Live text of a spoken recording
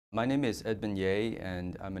My name is Edmund Yeh,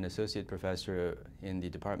 and I'm an associate professor in the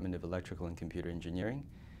Department of Electrical and Computer Engineering.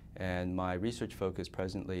 And my research focus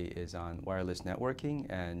presently is on wireless networking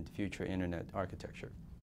and future internet architecture.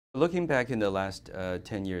 Looking back in the last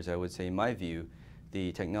 10 years, I would say, in my view,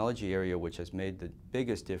 the technology area which has made the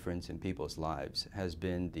biggest difference in people's lives has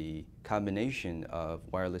been the combination of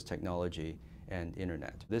wireless technology and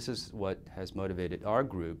internet. This is what has motivated our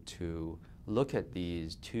group to look at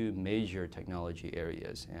these two major technology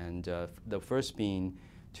areas, and the first being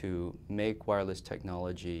to make wireless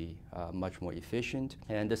technology much more efficient.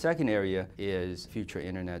 And the second area is future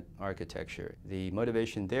internet architecture. The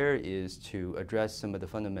motivation there is to address some of the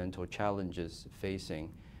fundamental challenges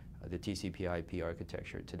facing the TCP/IP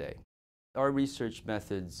architecture today. Our research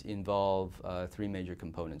methods involve three major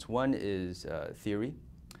components. One is theory.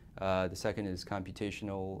 The second is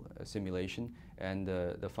computational simulation, and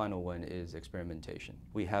the final one is experimentation.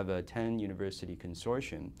 We have a 10-university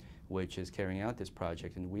consortium which is carrying out this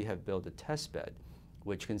project, and we have built a test bed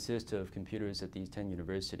which consists of computers at these 10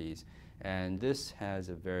 universities, and this has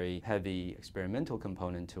a very heavy experimental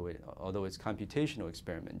component to it, although it's computational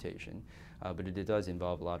experimentation, but it does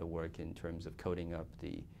involve a lot of work in terms of coding up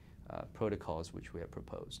the protocols which we have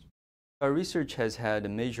proposed. Our research has had a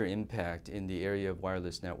major impact in the area of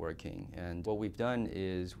wireless networking, and what we've done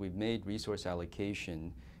is we've made resource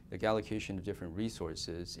allocation, the allocation of different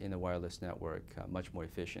resources in a wireless network much more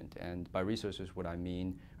efficient. And by resources, what I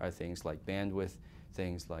mean are things like bandwidth,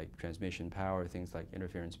 things like transmission power, things like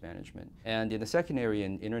interference management. And in the second area,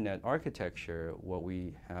 in internet architecture, what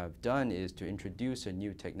we have done is to introduce a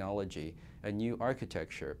new technology, a new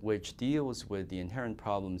architecture, which deals with the inherent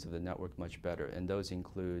problems of the network much better. And those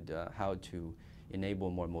include how to enable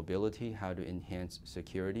more mobility, how to enhance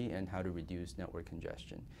security, and how to reduce network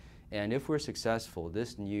congestion. And if we're successful,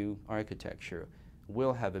 this new architecture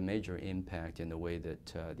will have a major impact in the way that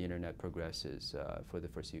the internet progresses for the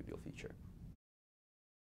foreseeable future.